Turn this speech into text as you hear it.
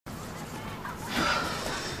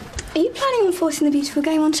Are you planning on forcing the beautiful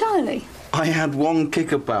game on Charlie? I had one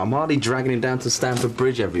kick about. I'm hardly dragging him down to Stamford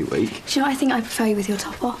Bridge every week. Do you know, I think I prefer you with your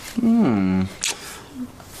top off.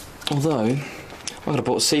 Although, I could have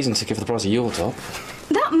bought a season ticket for the price of your top.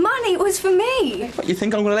 That money was for me. But you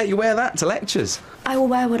think I'm going to let you wear that to lectures? I will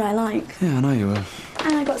wear what I like. Yeah, I know you will.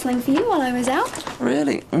 And I got something for you while I was out.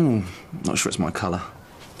 Really? Not sure it's my colour.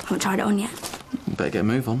 I haven't tried it on yet. Better get a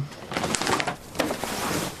move on.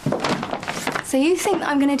 So you think that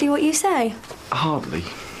I'm going to do what you say? Hardly.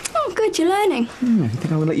 Oh, good, you're learning. You think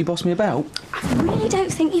I'm going to let you boss me about? I really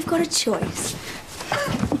don't think you've got a choice.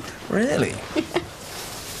 Really?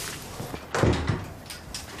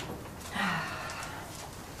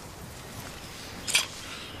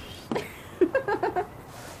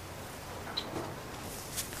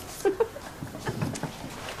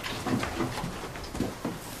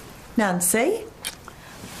 Nancy?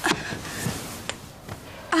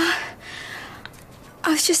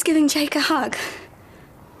 I was just giving Jake a hug.